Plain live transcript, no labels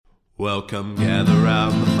Welcome, gather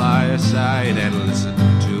round the fireside and listen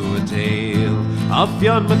to a tale of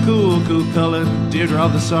Fionn, Cumhaill, Deirdre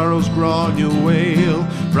of the sorrows grown your wail.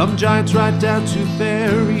 From giants right down to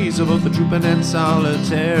fairies, of both the trooping and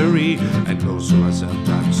solitary, and those who are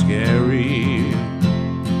sometimes scary.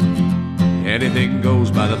 Anything goes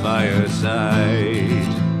by the fireside.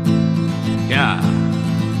 Yeah.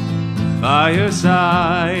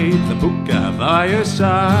 Fireside, the Puka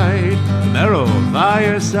fireside, the Marrow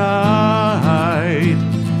fireside.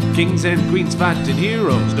 Kings and queens fighting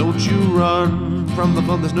heroes, don't you run from the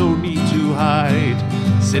fun, there's no need to hide.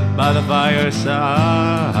 Sit by the fireside.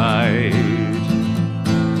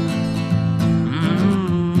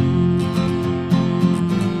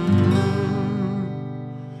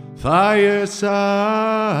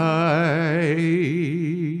 Fireside.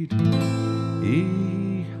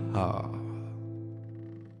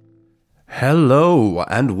 Hello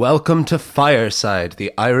and welcome to Fireside,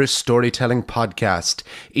 the Irish storytelling podcast.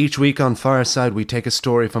 Each week on Fireside we take a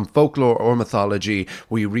story from folklore or mythology,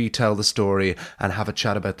 we retell the story and have a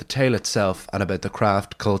chat about the tale itself and about the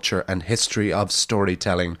craft, culture and history of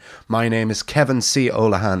storytelling. My name is Kevin C.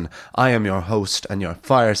 Olahan. I am your host and your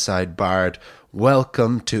Fireside Bard.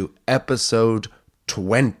 Welcome to episode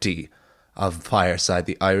 20 of Fireside,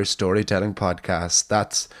 the Irish storytelling podcast.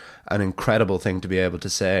 That's an incredible thing to be able to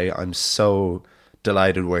say. I'm so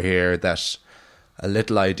delighted we're here, that a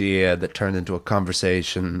little idea that turned into a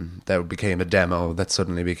conversation that became a demo that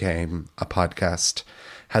suddenly became a podcast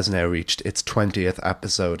has now reached its 20th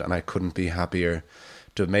episode, and I couldn't be happier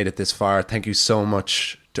to have made it this far. Thank you so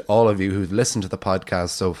much to all of you who've listened to the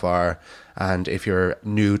podcast so far, and if you're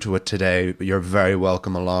new to it today, you're very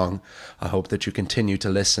welcome along. I hope that you continue to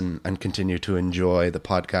listen and continue to enjoy the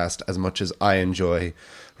podcast as much as I enjoy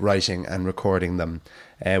writing and recording them.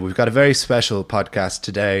 We've got a very special podcast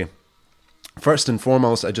today. First and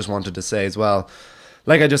foremost, I just wanted to say as well,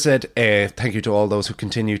 like I just said, thank you to all those who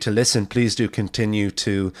continue to listen. Please do continue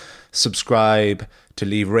to subscribe, to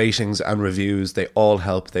leave ratings and reviews. They all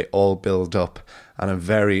help, they all build up. And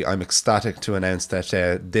I'm ecstatic to announce that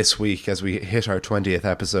this week, as we hit our 20th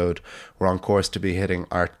episode, we're on course to be hitting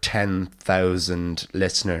our 10,000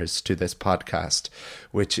 listeners to this podcast,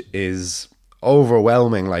 which is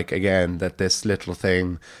overwhelming. Like, again, that this little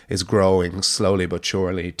thing is growing slowly but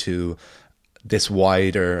surely to this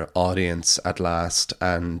wider audience at last.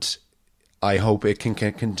 And I hope it can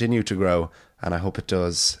continue to grow, and I hope it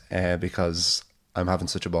does, because I'm having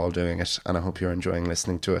such a ball doing it, and I hope you're enjoying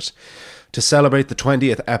listening to it. To celebrate the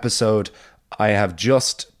 20th episode, I have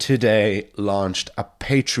just today launched a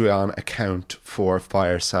Patreon account for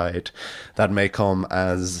Fireside. That may come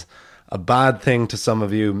as a bad thing to some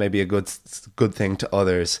of you, maybe a good thing to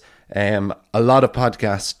others. A lot of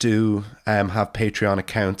podcasts do have Patreon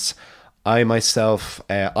accounts. I myself,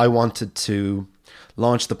 I wanted to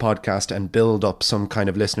launch the podcast and build up some kind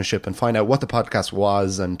of listenership and find out what the podcast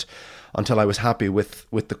was, and until I was happy with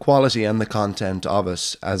the quality and the content of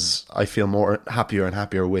it, as I feel more happier and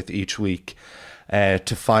happier with each week. I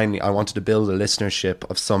wanted to build a listenership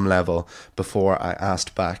of some level before I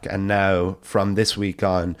asked back. And now, from this week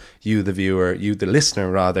on, you the viewer, you the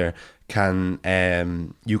listener rather,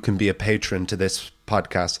 you can be a patron to this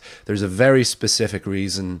podcast. There's a very specific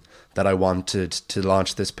reason that I wanted to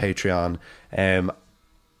launch this Patreon.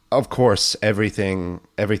 Of course, everything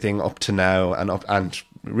up to now and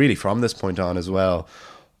really from this point on as well,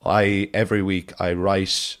 every week I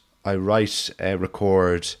write,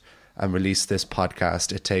 record and release this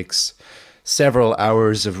podcast. It takes several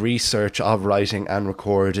hours of research, of writing and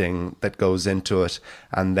recording that goes into it,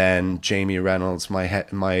 and then Jamie Reynolds, my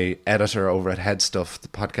editor over at Headstuff, the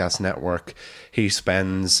podcast network, he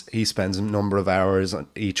spends a number of hours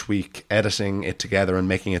each week editing it together and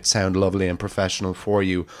making it sound lovely and professional for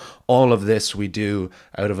you. All of this we do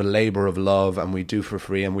out of a labour of love, and we do for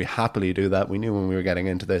free, and we happily do that. We knew when we were getting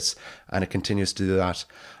into this, and it continues to do that.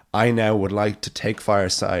 I now would like to take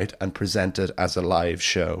Fireside and present it as a live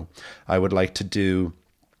show. I would like to do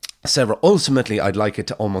ultimately I'd like it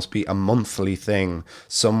to almost be a monthly thing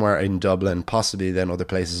somewhere in Dublin, possibly then other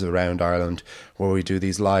places around Ireland, where we do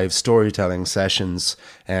these live storytelling sessions,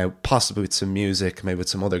 possibly with some music, maybe with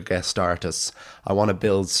some other guest artists. I want to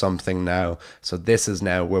build something now, so this is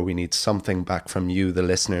now where we need something back from you, the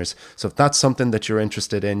listeners. So if that's something that you're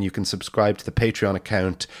interested in, you can subscribe to the Patreon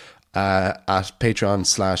account at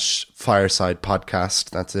Patreon/Fireside Podcast.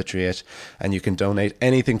 That's literally it. And you can donate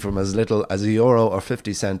anything from as little as €1 or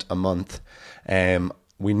 50 cents a month.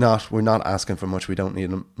 We're not asking for much. We don't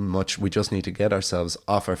need much. We just need to get ourselves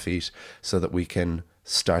off our feet so that we can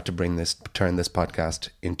start to turn this podcast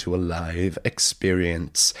into a live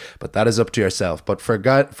experience. But that is up to yourself. But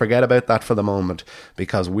forget about that for the moment,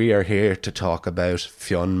 because we are here to talk about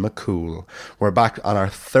Fionn McCool. We're back on our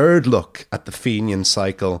third look at the Fionn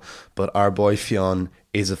cycle, but our boy Fionn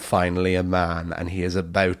is finally a man, and he is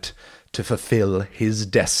about to fulfill his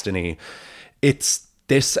destiny.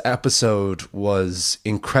 This episode was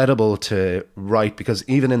incredible to write, because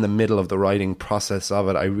even in the middle of the writing process of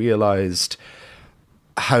it, I realized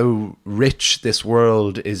how rich this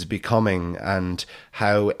world is becoming, and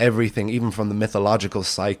how everything, even from the mythological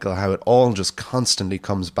cycle, how it all just constantly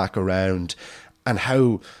comes back around, and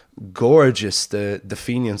how gorgeous the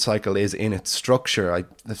Fionn cycle is in its structure.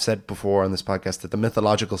 I've said before on this podcast that the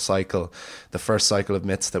mythological cycle, the first cycle of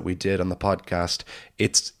myths that we did on the podcast,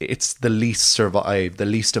 it's the least survived. The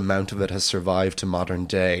least amount of it has survived to modern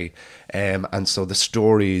day, and so the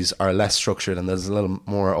stories are less structured and there's a little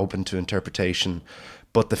more open to interpretation.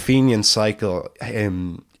 But the Fionn cycle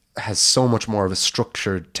has so much more of a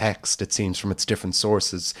structured text, it seems, from its different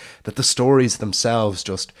sources, that the stories themselves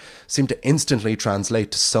just seem to instantly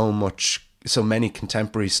translate to so many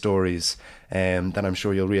contemporary stories that I'm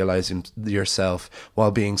sure you'll realize yourself,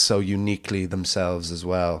 while being so uniquely themselves as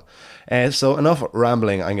well. So enough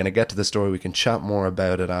rambling. I'm going to get to the story. We can chat more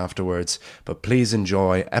about it afterwards, but please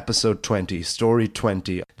enjoy episode 20, story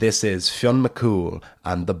 20. This is Fionn McCool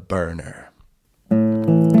and the Burner.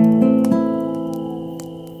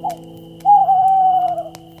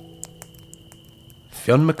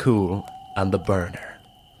 Fionn McCool and the Burner.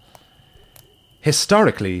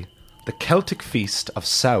 Historically, the Celtic feast of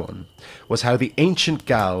Samhain was how the ancient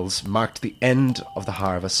Gauls marked the end of the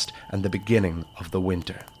harvest and the beginning of the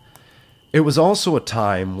winter. It was also a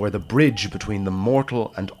time where the bridge between the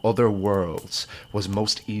mortal and other worlds was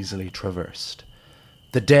most easily traversed.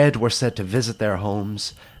 The dead were said to visit their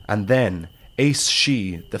homes, and then Aes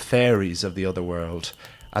She, the fairies of the other world,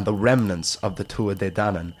 and the remnants of the Tuatha Dé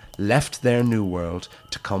Danann left their new world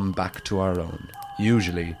to come back to our own,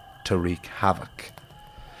 usually to wreak havoc.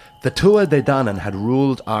 The Tuatha Dé Danann had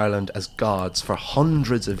ruled Ireland as gods for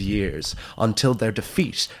hundreds of years, until their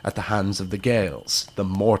defeat at the hands of the Gaels, the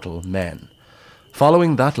mortal men.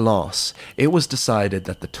 Following that loss, it was decided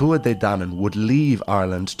that the Tuatha Dé Danann would leave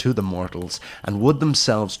Ireland to the mortals, and would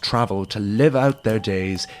themselves travel to live out their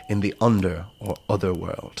days in the under or other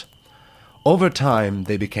world. Over time,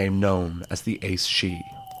 they became known as the Aes She,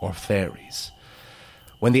 or fairies.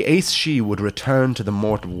 When the Aes She would return to the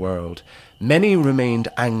mortal world, many remained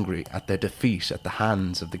angry at their defeat at the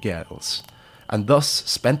hands of the Gaels, and thus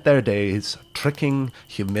spent their days tricking,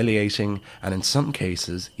 humiliating, and in some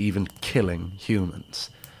cases even killing humans.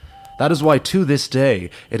 That is why to this day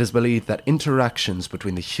it is believed that interactions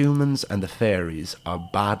between the humans and the fairies are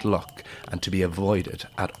bad luck and to be avoided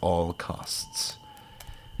at all costs.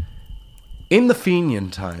 In the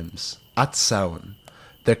Fionn times, at Samhain,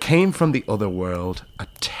 there came from the other world a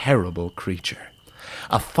terrible creature,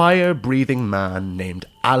 a fire-breathing man named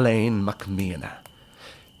Alain MacMianna.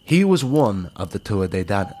 He was one of the Tuatha Dé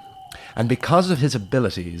Danann, and because of his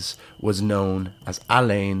abilities was known as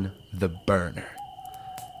Alain the Burner.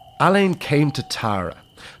 Alain came to Tara,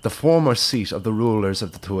 the former seat of the rulers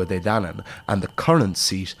of the Tuatha Dé Danann and the current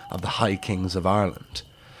seat of the High Kings of Ireland.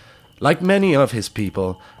 Like many of his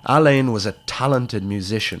people, Alain was a talented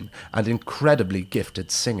musician and incredibly gifted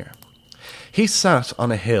singer. He sat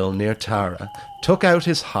on a hill near Tara, took out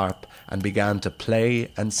his harp, and began to play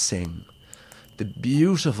and sing. The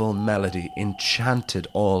beautiful melody enchanted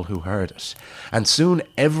all who heard it, and soon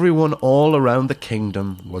everyone all around the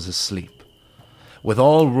kingdom was asleep. With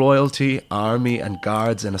all royalty, army, and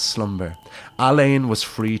guards in a slumber, Alain was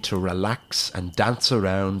free to relax and dance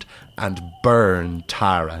around and burn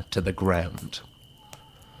Tara to the ground.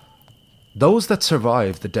 Those that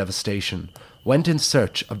survived the devastation went in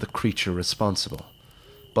search of the creature responsible.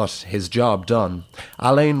 But his job done,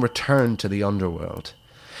 Alain returned to the underworld.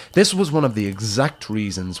 This was one of the exact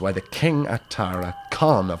reasons why the king at Tara,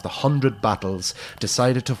 Conn of the 100 Battles,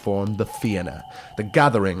 decided to form the Fianna, the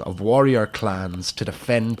gathering of warrior clans to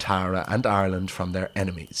defend Tara and Ireland from their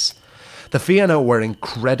enemies. The Fianna were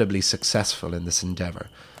incredibly successful in this endeavour,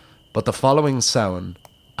 but the following Samhain,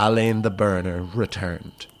 Alain the Burner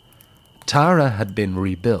returned. Tara had been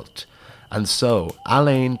rebuilt, and so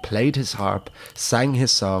Alain played his harp, sang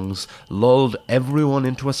his songs, lulled everyone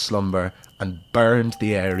into a slumber, and burned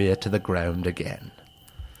the area to the ground again.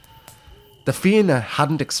 The Fianna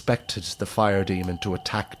hadn't expected the fire demon to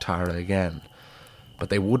attack Tara again, but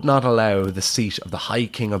they would not allow the seat of the High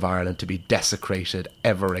King of Ireland to be desecrated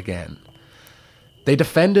ever again. They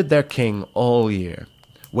defended their king all year,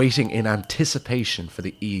 waiting in anticipation for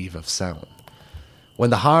the eve of Samhain. When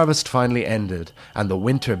the harvest finally ended and the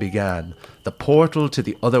winter began, the portal to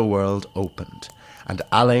the other world opened, and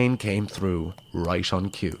Alain came through right on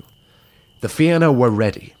cue. The Fianna were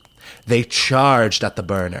ready. They charged at the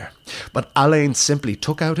burner, but Alain simply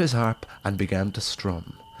took out his harp and began to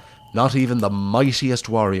strum. Not even the mightiest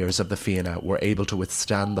warriors of the Fianna were able to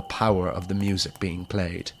withstand the power of the music being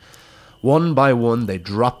played. One by one they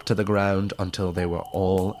dropped to the ground until they were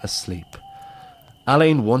all asleep.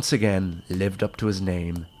 Alain once again lived up to his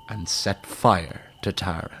name and set fire to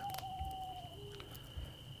Tara.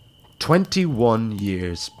 21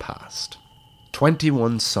 years passed.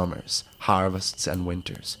 21 summers, harvests and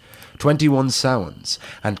winters, 21 Samhains,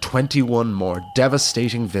 and 21 more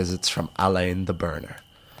devastating visits from Alain the Burner.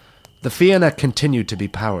 The Fianna continued to be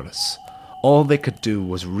powerless. All they could do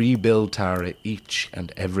was rebuild Tara each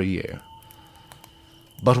and every year.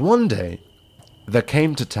 But one day, there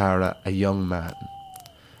came to Tara a young man.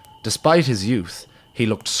 Despite his youth, he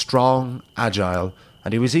looked strong, agile,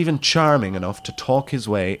 and he was even charming enough to talk his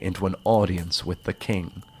way into an audience with the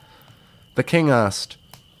king. The king asked,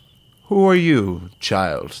 "Who are you,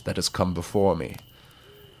 child, that has come before me?"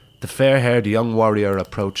 The fair-haired young warrior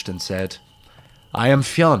approached and said, "I am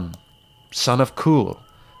Fionn, son of Cumhaill,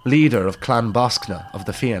 leader of Clan Boscna of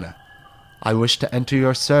the Fianna. I wish to enter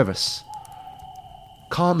your service."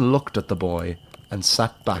 Conn looked at the boy and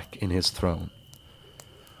sat back in his throne.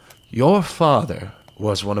 "Your father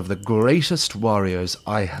was one of the greatest warriors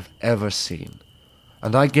I have ever seen,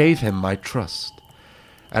 and I gave him my trust.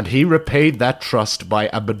 And he repaid that trust by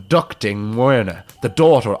abducting Muirna, the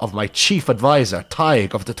daughter of my chief advisor,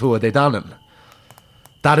 Taig of the Tuatha De Danann."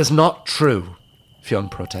 "That is not true," Fionn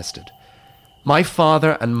protested. "My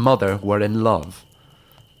father and mother were in love.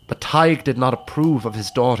 But Taig did not approve of his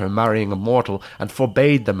daughter marrying a mortal and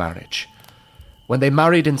forbade the marriage. When they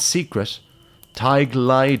married in secret, Taig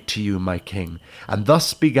lied to you, my king, and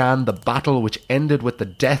thus began the battle which ended with the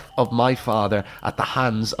death of my father at the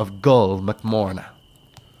hands of Gull MacMorna."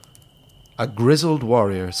 A grizzled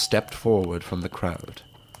warrior stepped forward from the crowd.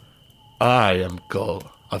 "I am Gull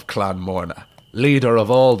of Clan Morna, leader of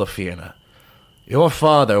all the Fianna. Your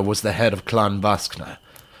father was the head of Clan Boscna,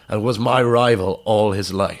 and was my rival all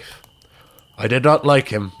his life. I did not like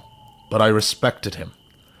him, but I respected him.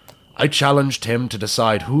 I challenged him to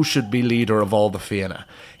decide who should be leader of all the Fianna.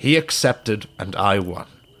 He accepted, and I won.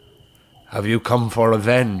 Have you come for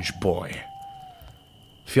revenge, boy?"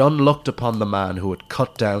 Fionn looked upon the man who had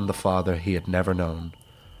cut down the father he had never known.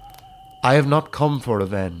 "I have not come for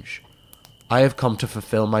revenge. I have come to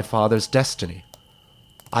fulfill my father's destiny.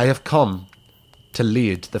 I have come to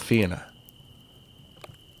lead the Fianna."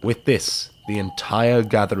 With this, the entire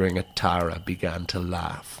gathering at Tara began to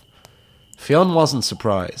laugh. Fionn wasn't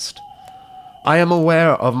surprised. "I am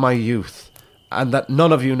aware of my youth, and that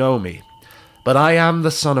none of you know me. But I am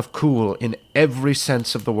the son of Cumhaill in every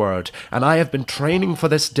sense of the word, and I have been training for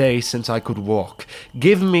this day since I could walk.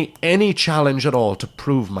 Give me any challenge at all to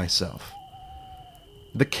prove myself."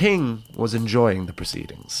 The king was enjoying the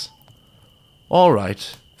proceedings. "All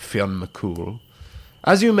right, Fionn McCool.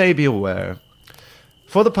 As you may be aware,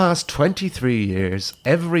 for the past 23 years,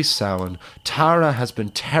 every Samhain, Tara has been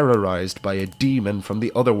terrorized by a demon from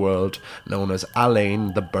the other world known as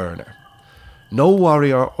Alain the Burner. No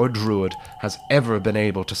warrior or druid has ever been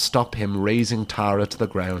able to stop him razing Tara to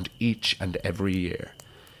the ground each and every year.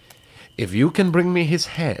 If you can bring me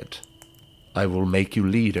his head, I will make you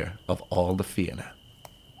leader of all the Fianna."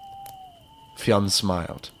 Fionn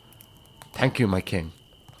smiled. "Thank you, my king.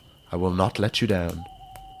 I will not let you down."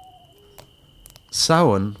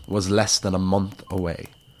 Samhain was less than a month away,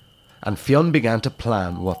 and Fionn began to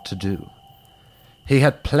plan what to do. He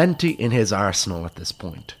had plenty in his arsenal at this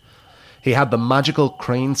point. He had the magical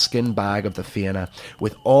crane skin bag of the Fianna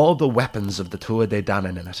with all the weapons of the Tuatha De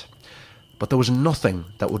Danann in it, but there was nothing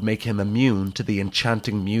that would make him immune to the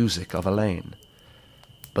enchanting music of Alain.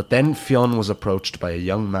 But then Fionn was approached by a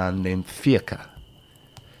young man named Fiacha.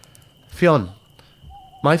 "Fionn,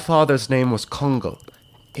 my father's name was Cumhaill.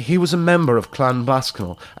 He was a member of Clan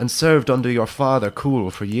Boscna and served under your father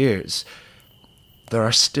Cumhaill for years. There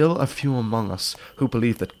are still a few among us who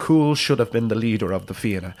believe that Cumhaill should have been the leader of the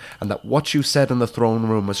Fianna, and that what you said in the throne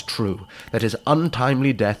room was true, that his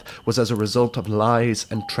untimely death was as a result of lies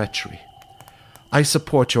and treachery. I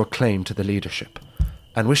support your claim to the leadership,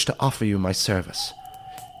 and wish to offer you my service.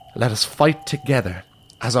 Let us fight together,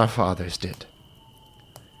 as our fathers did."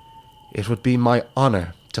 "It would be my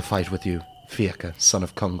honour to fight with you, Fiacha, son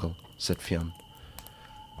of Cumhaill," said Fionn.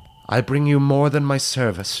 "I bring you more than my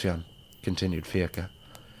service, Fionn," continued Fiacha.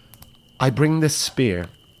 "I bring this spear.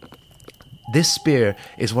 This spear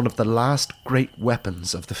is one of the last great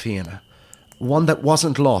weapons of the Fianna. One that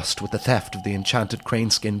wasn't lost with the theft of the enchanted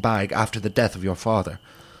craneskin bag after the death of your father.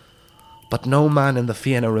 But no man in the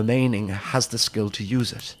Fianna remaining has the skill to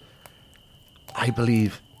use it. I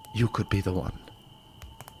believe you could be the one."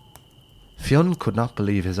 Fionn could not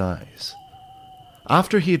believe his eyes.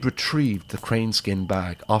 After he had retrieved the craneskin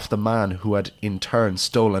bag off the man who had in turn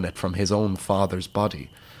stolen it from his own father's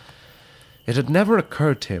body, it had never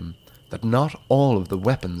occurred to him that not all of the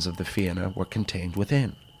weapons of the Fianna were contained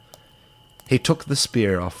within. He took the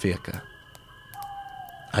spear off Fiacha.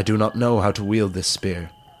 "I do not know how to wield this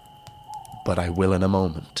spear, but I will in a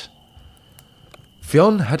moment."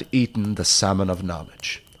 Fionn had eaten the salmon of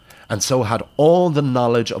knowledge, and so had all the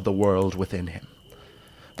knowledge of the world within him.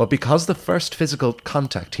 But because the first physical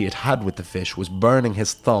contact he had had with the fish was burning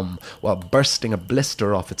his thumb while bursting a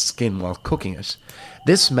blister off its skin while cooking it,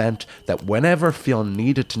 this meant that whenever Fionn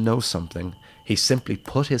needed to know something, he simply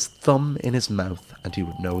put his thumb in his mouth and he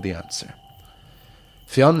would know the answer.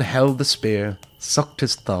 Fionn held the spear, sucked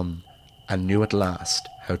his thumb, and knew at last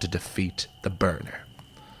how to defeat the burner.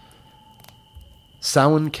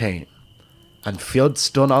 Samhain came, and Fionn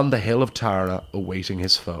stood on the hill of Tara awaiting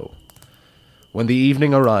his foe. When the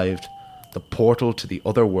evening arrived, the portal to the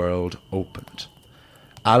other world opened.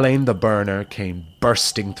 Alain the burner came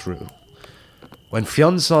bursting through. When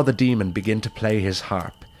Fionn saw the demon begin to play his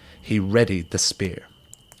harp, he readied the spear.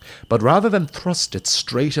 But rather than thrust it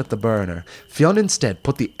straight at the burner, Fionn instead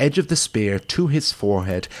put the edge of the spear to his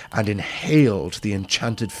forehead and inhaled the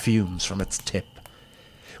enchanted fumes from its tip.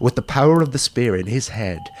 With the power of the spear in his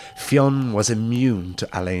head, Fionn was immune to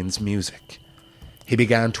Alain's music. He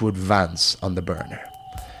began to advance on the burner.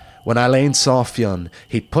 When Alain saw Fionn,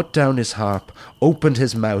 he put down his harp, opened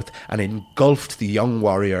his mouth, and engulfed the young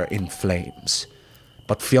warrior in flames.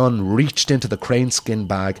 But Fionn reached into the craneskin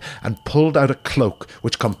bag and pulled out a cloak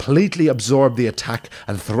which completely absorbed the attack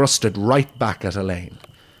and thrust it right back at Alain.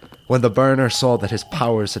 When the burner saw that his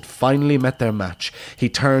powers had finally met their match, he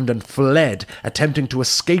turned and fled, attempting to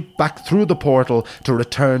escape back through the portal to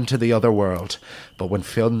return to the other world. But when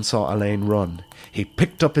Fionn saw Alain run, he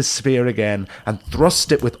picked up his spear again and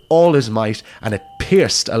thrust it with all his might, and it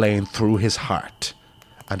pierced Alain through his heart.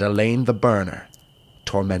 And Alain the burner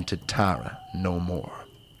tormented Tara no more.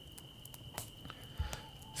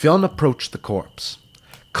 Fionn approached the corpse,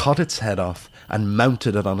 cut its head off, and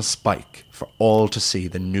mounted it on a spike for all to see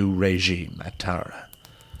the new regime at Tara.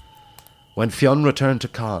 When Fionn returned to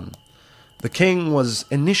Con, the king was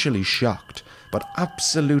initially shocked, but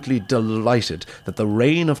absolutely delighted that the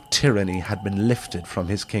reign of tyranny had been lifted from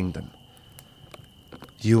his kingdom.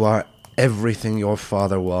 "You are everything your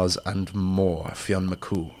father was and more, Fionn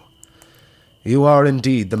Cumhaill. You are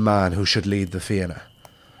indeed the man who should lead the Fianna,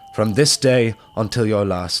 from this day until your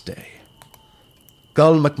last day."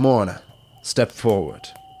 Gull MacMorna stepped forward.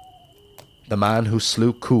 The man who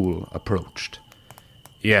slew Cumhaill approached.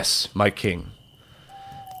 "Yes, my king.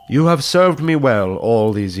 You have served me well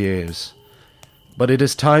all these years, but it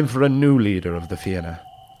is time for a new leader of the Fianna.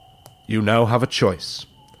 You now have a choice.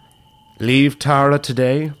 Leave Tara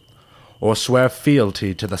today, or swear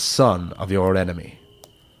fealty to the son of your enemy."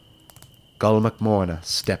 Gull MacMorna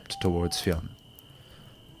stepped towards Fionn.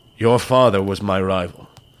 "Your father was my rival,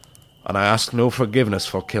 and I ask no forgiveness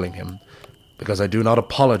for killing him, because I do not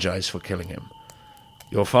apologize for killing him.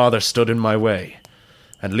 Your father stood in my way,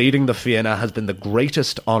 and leading the Fianna has been the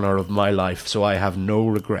greatest honour of my life, so I have no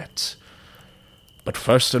regrets. But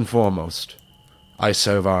first and foremost, I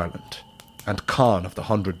serve Ireland, and Con of the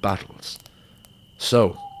 100 Battles.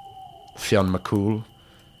 So, Fionn Cumhaill,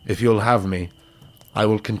 if you'll have me, I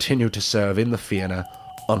will continue to serve in the Fianna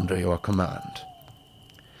under your command."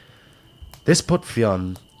 This put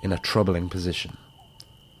Fionn in a troubling position.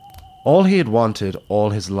 All he had wanted all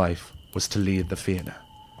his life was to lead the Fianna.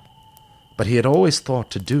 But he had always thought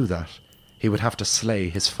to do that, he would have to slay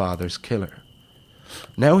his father's killer.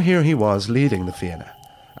 Now here he was leading the Fianna,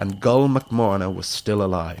 and Gull MacMorna was still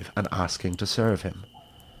alive and asking to serve him.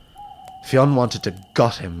 Fionn wanted to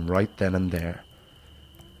gut him right then and there.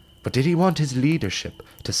 But did he want his leadership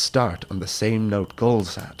to start on the same note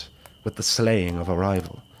Gull's had, with the slaying of a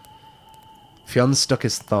rival? Fionn stuck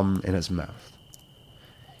his thumb in his mouth.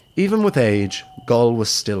 Even with age, Gull was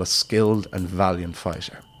still a skilled and valiant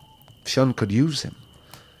fighter. Fionn could use him.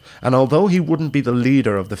 And although he wouldn't be the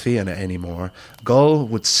leader of the Fianna anymore, Gull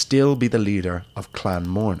would still be the leader of Clan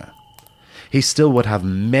Morna. He still would have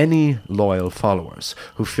many loyal followers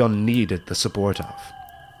who Fionn needed the support of.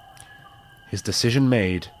 His decision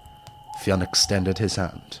made, Fionn extended his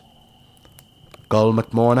hand. "Gull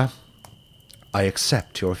MacMorna, I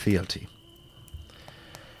accept your fealty."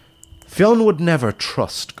 Fionn would never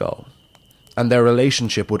trust Gull, and their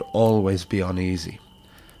relationship would always be uneasy.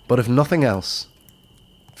 But if nothing else,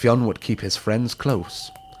 Fionn would keep his friends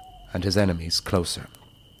close and his enemies closer.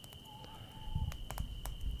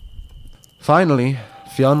 Finally,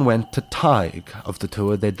 Fionn went to Tig of the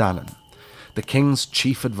Tuatha Dé Danann, the king's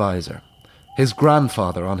chief advisor, his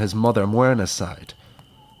grandfather on his mother Muirna's side,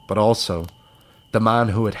 but also the man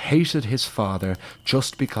who had hated his father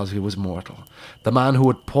just because he was mortal, the man who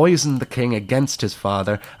had poisoned the king against his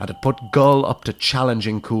father and had put Gull up to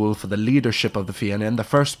challenging Cumhaill for the leadership of the Fionn in the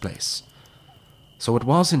first place. So it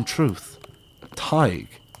was, in truth, Tig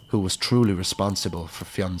who was truly responsible for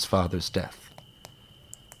Fionn's father's death.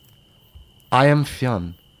 "I am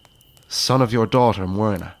Fionn, son of your daughter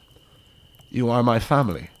Muirna. You are my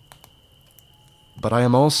family. But I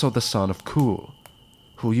am also the son of Cumhaill,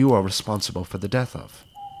 who you are responsible for the death of.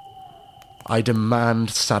 I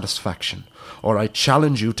demand satisfaction, or I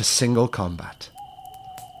challenge you to single combat."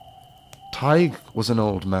 Tig was an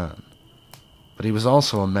old man, but he was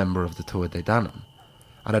also a member of the Tuatha Dé Danann,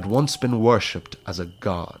 and had once been worshipped as a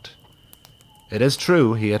god. It is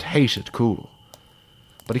true he had hated Cumhaill,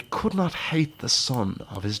 but he could not hate the son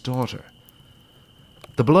of his daughter.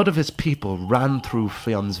 The blood of his people ran through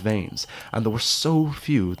Fionn's veins, and there were so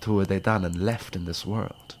few Tuatha Dé Danann left in this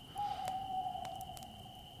world.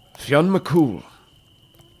 "Fionn McCool,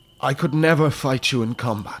 I could never fight you in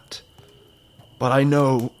combat, but I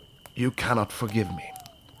know you cannot forgive me.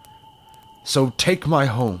 So take my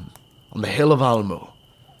home on the hill of Almo,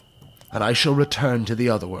 and I shall return to the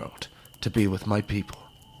otherworld to be with my people."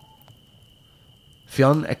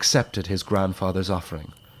 Fionn accepted his grandfather's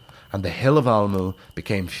offering, and the Hill of Almo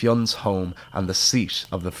became Fionn's home and the seat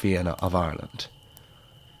of the Fianna of Ireland.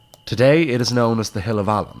 Today it is known as the Hill of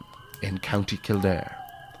Allen in County Kildare.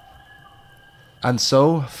 And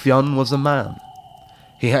so Fionn was a man.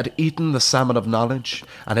 He had eaten the salmon of knowledge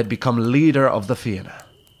and had become leader of the Fianna.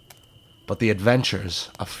 But the adventures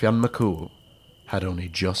of Fionn McCool had only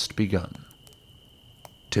just begun.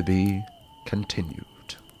 To be continued.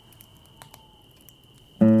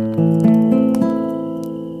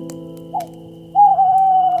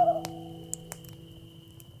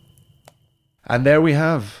 And there we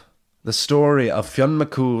have the story of Fionn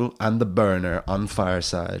McCool and the Burner on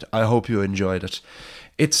Fireside. I hope you enjoyed it.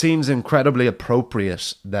 It seems incredibly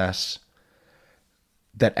appropriate that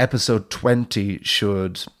episode 20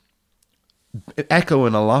 should echo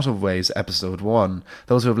in a lot of ways episode 1.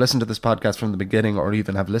 Those who have listened to this podcast from the beginning or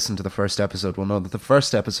even have listened to the first episode will know that the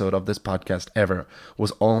first episode of this podcast ever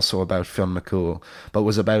was also about Fionn McCool, but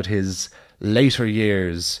was about his later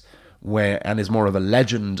years and is more of a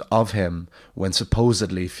legend of him when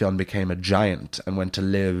supposedly Fionn became a giant and went to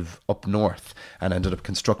live up north and ended up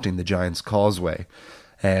constructing the Giant's Causeway.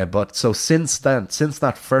 But so since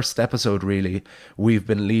that first episode, really,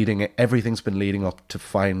 everything's been leading up to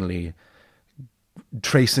finally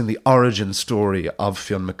tracing the origin story of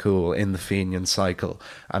Fionn McCool in the Fionn cycle,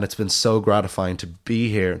 and it's been so gratifying to be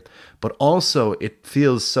here. But also, it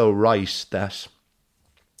feels so right that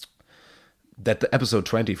the episode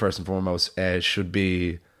 20, first and foremost, should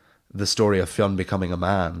be the story of Fionn becoming a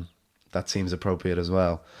man. That seems appropriate as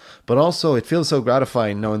well. But also, it feels so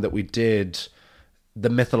gratifying knowing that we did the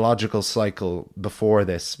mythological cycle before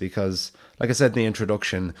this, because, like I said in the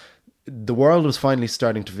introduction, the world was finally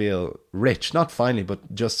starting to feel rich. Not finally,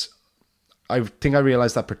 but just, I think I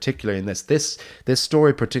realized that particularly in this. This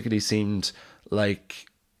story particularly seemed like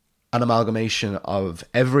an amalgamation of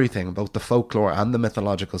everything, both the folklore and the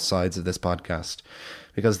mythological sides of this podcast,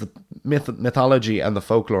 because the mythology and the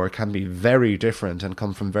folklore can be very different and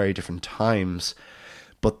come from very different times.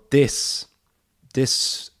 But this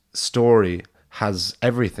story has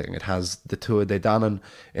everything. It has the Tuatha Dé Danann,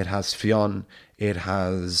 it has Fionn, it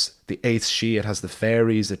has the Eighth She, it has the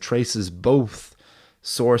fairies. It traces both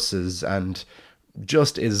sources and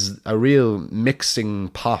just is a real mixing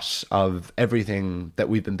pot of everything that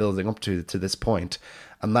we've been building up to this point.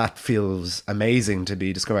 And that feels amazing to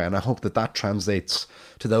be discovered. And I hope that translates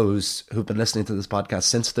to those who've been listening to this podcast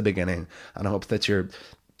since the beginning. And I hope that you're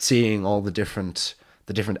seeing all the different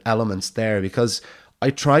elements there, because I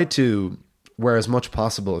try to, where as much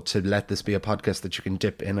possible, to let this be a podcast that you can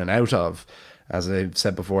dip in and out of. As I've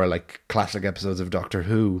said before, like classic episodes of Doctor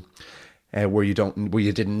Who, where you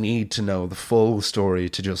didn't need to know the full story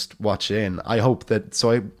to just watch in. I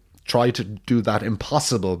try to do that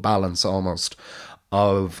impossible balance almost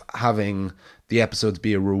of having the episodes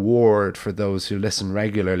be a reward for those who listen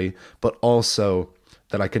regularly, but also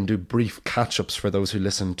that I can do brief catch-ups for those who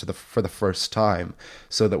listen for the first time,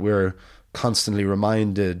 so that we're constantly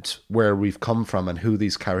reminded where we've come from and who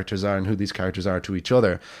these characters are and who these characters are to each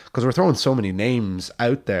other, because we're throwing so many names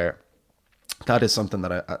out there. that is something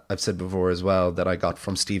that I've said before as well, that I got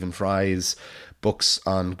from Stephen Fry's books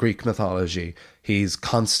on Greek mythology. He's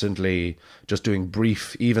constantly just doing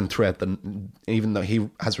brief, even though he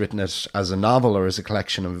has written it as a novel or as a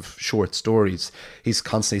collection of short stories, he's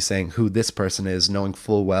constantly saying who this person is, knowing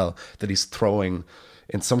full well that he's throwing,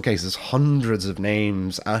 in some cases, hundreds of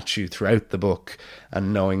names at you throughout the book,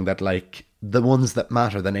 and knowing that, like, the ones that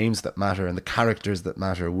matter, the names that matter, and the characters that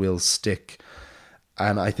matter will stick.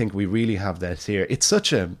 And I think we really have that here. It's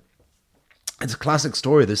a classic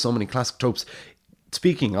story. There's so many classic tropes.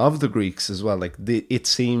 Speaking of the Greeks as well, like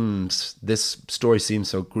this story seems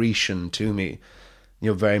so Grecian to me.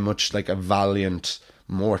 You know, very much like a valiant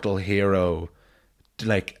mortal hero,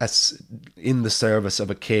 like in the service of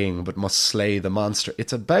a king, but must slay the monster.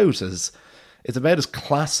 It's about as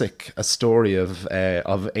classic a story of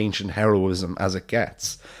ancient heroism as it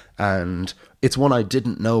gets, and it's one I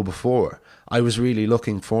didn't know before. I was really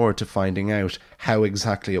looking forward to finding out how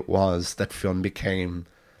exactly it was that Fionn became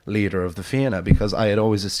leader of the Fianna, because I had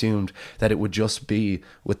always assumed that it would just be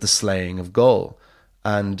with the slaying of Gull.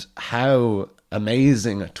 And how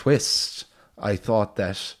amazing a twist I thought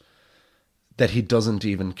that he doesn't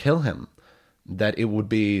even kill him. That it would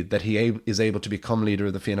be that he is able to become leader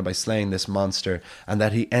of the Fianna by slaying this monster, and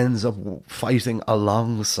that he ends up fighting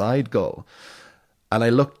alongside Gull. And I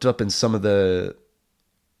looked up in the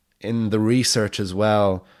research as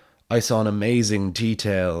well, I saw an amazing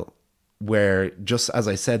detail where, just as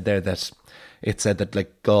I said there, that it said that,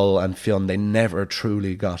 like, Gull and Fionn, they never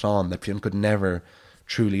truly got on, that Fionn could never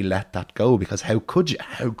truly let that go, because how could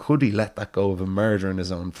he let that go of a murder in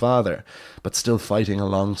his own father, but still fighting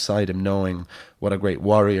alongside him, knowing what a great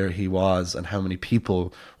warrior he was and how many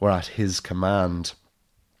people were at his command.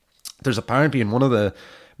 There's apparently, in one of the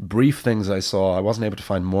brief things I saw, I wasn't able to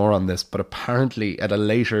find more on this, but apparently at a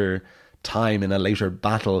later time, in a later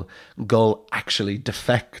battle, Gull actually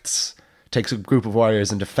defects, takes a group of warriors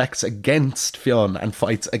and defects against Fionn and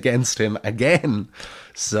fights against him again.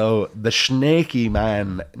 So the snaky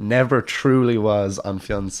man never truly was on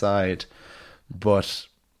Fionn's side. But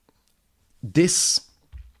this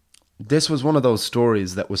was one of those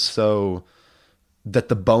stories that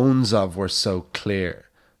the bones of were so clear,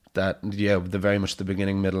 that, yeah, the very much the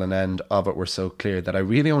beginning, middle and end of it were so clear, that I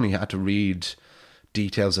really only had to read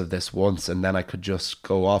details of this once, and then I could just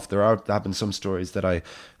go off. There have been some stories that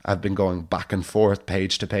I've been going back and forth,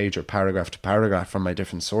 page to page or paragraph to paragraph, from my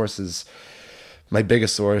different sources. My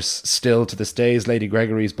biggest source still to this day is Lady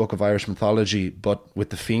Gregory's Book of Irish Mythology, but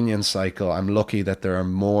with the Fionn cycle, I'm lucky that there are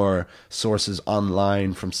more sources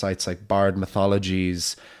online from sites like Bard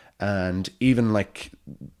Mythologies, and even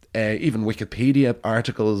Wikipedia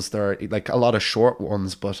articles. There are, like, a lot of short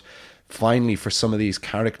ones, but finally for some of these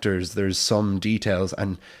characters there's some details,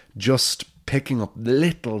 and just picking up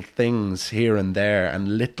little things here and there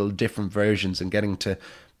and little different versions and getting to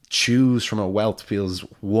choose from a wealth feels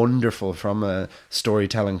wonderful from a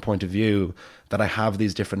storytelling point of view, that I have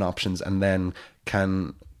these different options and then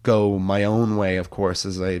can go my own way. Of course,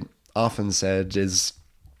 as I often said, is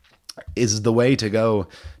the way to go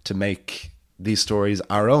to make these stories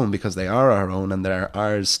our own, because they are our own and they're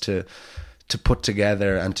ours to put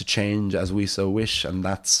together and to change as we so wish, and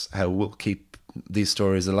that's how we'll keep these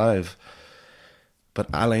stories alive. But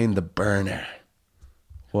Alain the Burner,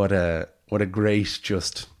 what a great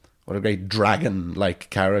dragon-like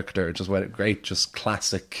character, just what a great, just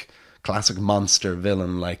classic monster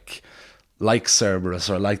villain, like Cerberus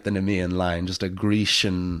or like the Nemean Lion, just a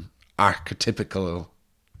Grecian archetypical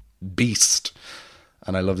beast,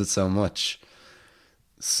 and I loved it so much.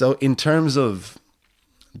 So in terms of,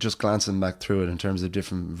 just glancing back through it, in terms of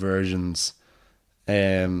different versions,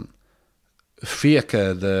 Fiacha,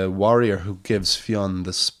 the warrior who gives Fionn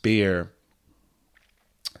the spear,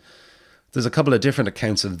 there's a couple of different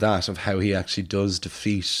accounts of that, of how he actually does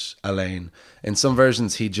defeat Alain. In some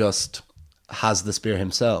versions, he just has the spear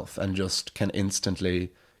himself and just can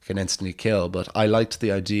instantly kill. But I liked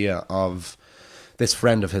the idea of this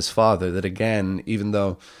friend of his father, that again, even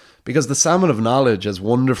though, because the Salmon of Knowledge, as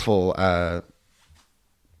wonderful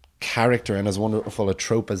character and as wonderful a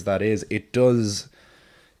trope as that is, it gives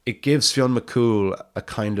Fionn McCool a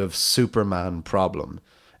kind of Superman problem,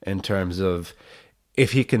 in terms of,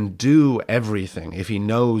 if he can do everything, if he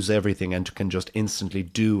knows everything and can just instantly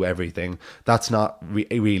do everything, that's not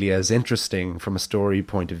really as interesting from a story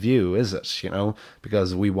point of view, is it? You know,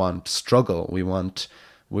 because we want struggle, we want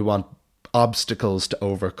obstacles to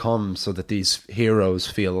overcome, so that these heroes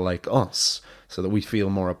feel like us, so that we feel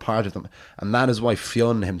more a part of them. And that is why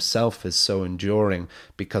Fionn himself is so enduring,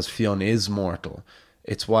 because Fionn is mortal.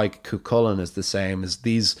 It's why Cuchulainn is the same as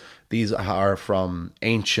these are from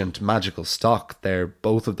ancient magical stock. They're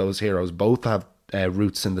both of those heroes. Both have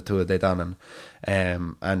roots in the Tuatha Dé Danann,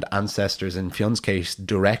 and ancestors. In Fionn's case,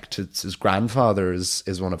 direct. It's his grandfather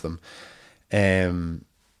is one of them.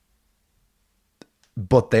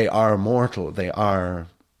 But they are mortal. They are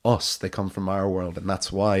us. They come from our world, and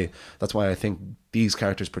that's why I think these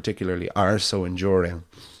characters particularly are so enduring.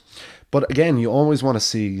 But again, you always want to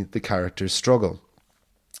see the characters struggle.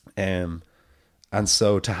 And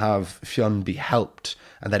so to have Fionn be helped,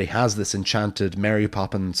 and that he has this enchanted Mary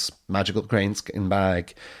Poppins magical craneskin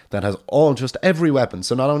bag that has just every weapon.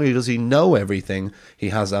 So not only does he know everything, he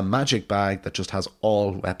has a magic bag that just has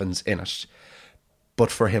all weapons in it.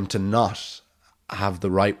 But for him to not have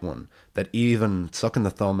the right one, that even sucking the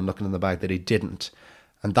thumb and looking in the bag, that he didn't.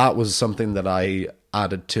 And that was something that I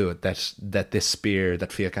added to it, that this spear that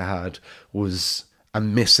Fiacha had was a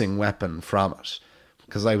missing weapon from it.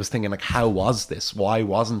 Because I was thinking, like, how was this? Why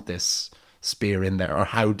wasn't this spear in there? Or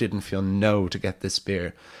how didn't Fionn know to get this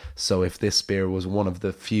spear? So if this spear was one of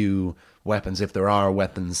the few weapons, if there are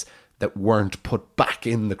weapons that weren't put back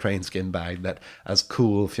in the craneskin bag, that as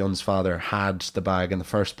Cumhaill, Fionn's father, had the bag in the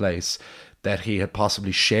first place, that he had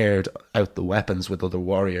possibly shared out the weapons with other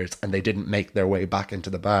warriors and they didn't make their way back into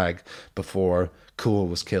the bag before Cumhaill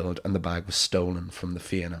was killed and the bag was stolen from the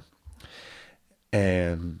Fianna.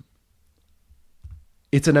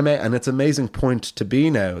 It's an amazing point to be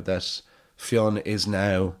now that Fionn is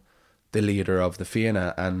now the leader of the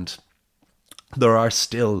Fianna, and there are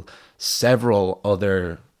still several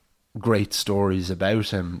other great stories about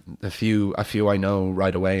him. A few I know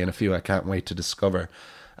right away, and a few I can't wait to discover.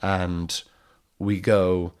 And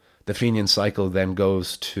the Fenian cycle then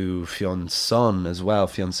goes to Fionn's son as well,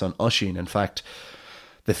 Fionn's son Oisin. In fact,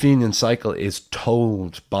 the Fenian cycle is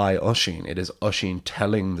told by Oisin. It is Oisin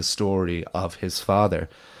telling the story of his father.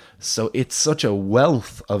 So it's such a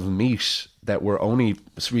wealth of meat that we're only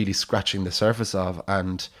really scratching the surface of.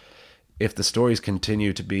 And if the stories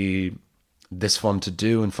continue to be this fun to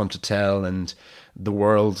do and fun to tell, and the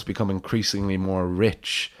world's become increasingly more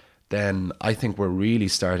rich, then I think we're really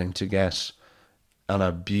starting to get on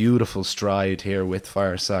a beautiful stride here with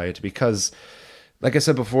Fireside. Because, like I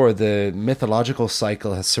said before, the mythological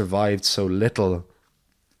cycle has survived so little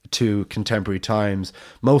to contemporary times,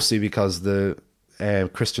 mostly because the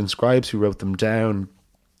Christian scribes who wrote them down,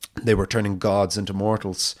 they were turning gods into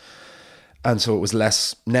mortals. And so it was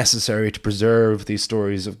less necessary to preserve these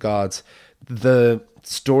stories of gods. The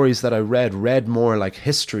stories that I read more like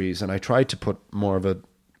histories, and I tried to put more of a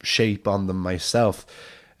shape on them myself,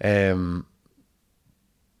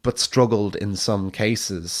 but struggled in some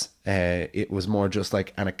cases. It was more just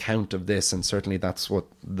like an account of this, and certainly that's what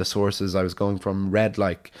the sources I was going from read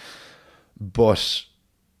like. But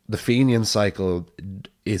the Fenian cycle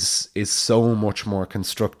is so much more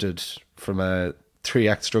constructed from a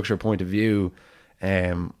 3-act structure point of view,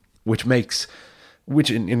 which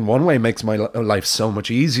in one way makes my life so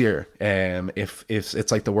much easier, if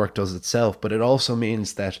it's like the work does itself. But it also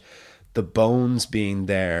means that the bones being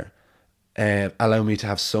there allow me to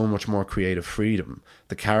have so much more creative freedom.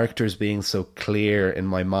 The characters being so clear in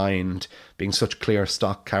my mind, being such clear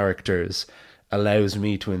stock characters, allows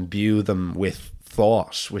me to imbue them with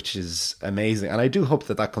thought, which is amazing. And I do hope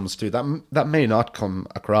that comes through. That may not come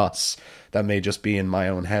across. That may just be in my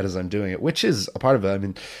own head as I'm doing it, which is a part of it. I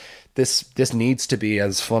mean, this needs to be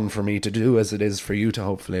as fun for me to do as it is for you to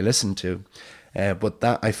hopefully listen to. But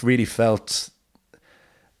that I've really felt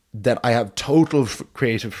that I have total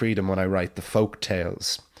creative freedom when I write the folk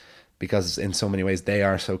tales, because in so many ways they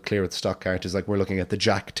are so clear with stock characters. Like, we're looking at the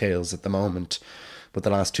Jack tales at the moment, but the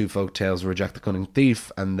last 2 folk tales were Jack the Cunning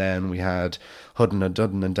Thief, and then we had Hudden and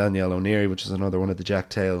Dudden and Daniel O'Neary, which is another one of the Jack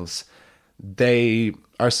tales. They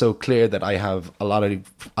are so clear that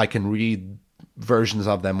I can read versions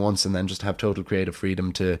of them once and then just have total creative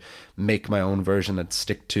freedom to make my own version and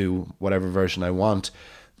stick to whatever version I want.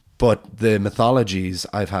 But the mythologies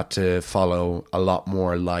I've had to follow a lot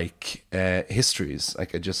more like histories,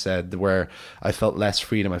 like I just said, where I felt less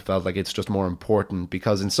freedom. I felt like it's just more important,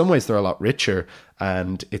 because in some ways they're a lot richer,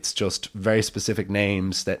 and it's just very specific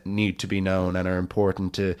names that need to be known and are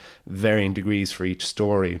important to varying degrees for each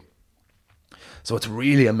story. So it's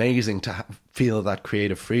really amazing to feel that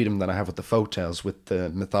creative freedom that I have with the folktales, with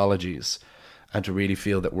the mythologies, and to really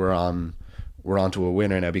feel that we're onto a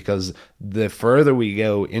winner now. Because the further we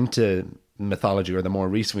go into mythology, or the more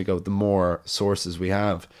recent we go, the more sources we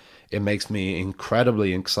have. It makes me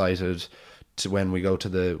incredibly excited to when we go to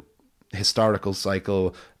the historical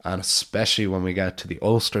cycle, and especially when we get to the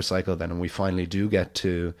Ulster cycle then, and we finally do get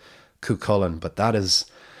to Cuchulainn. But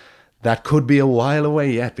that could be a while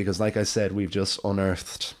away yet, because like I said, we've just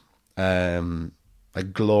unearthed a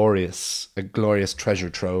glorious treasure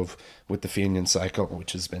trove with the Fionn cycle,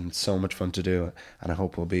 which has been so much fun to do, and I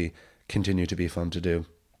hope will be continue to be fun to do.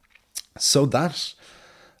 So that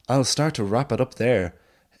I'll start to wrap it up there.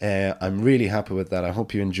 I'm really happy with that. I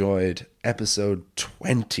hope you enjoyed episode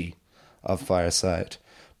 20 of Fireside.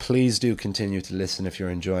 Please do continue to listen if you're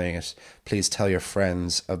enjoying it. Please tell your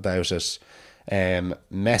friends about it.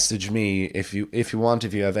 Message me if you want.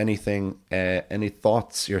 If you have anything, any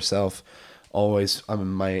thoughts yourself, always.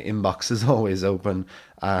 My inbox is always open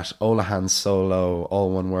at Olahansolo,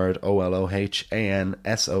 all one word, OLOHANSOLO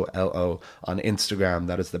on Instagram.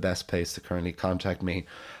 That is the best place to currently contact me.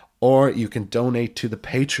 Or you can donate to the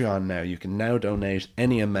Patreon now. You can now donate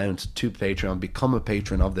any amount to Patreon, become a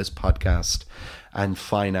patron of this podcast, and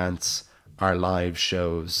finance our live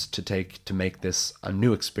shows to make this a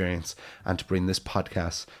new experience and to bring this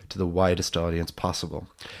podcast to the widest audience possible.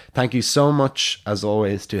 Thank you so much, as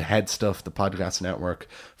always, to Headstuff, the podcast network,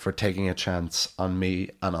 for taking a chance on me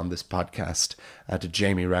and on this podcast, and to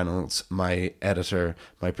Jamie Reynolds, my editor,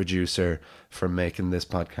 my producer, for making this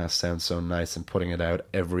podcast sound so nice and putting it out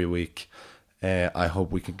every week. I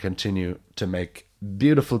hope we can continue to make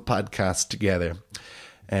beautiful podcasts together.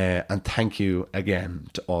 And thank you again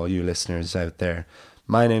to all you listeners out there.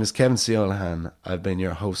 My name is Kevin C. Olahan. I've been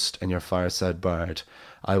your host and your Fireside Bard.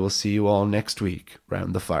 I will see you all next week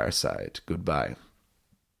round the fireside. Goodbye.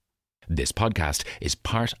 This podcast is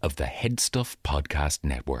part of the Headstuff Podcast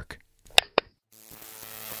Network.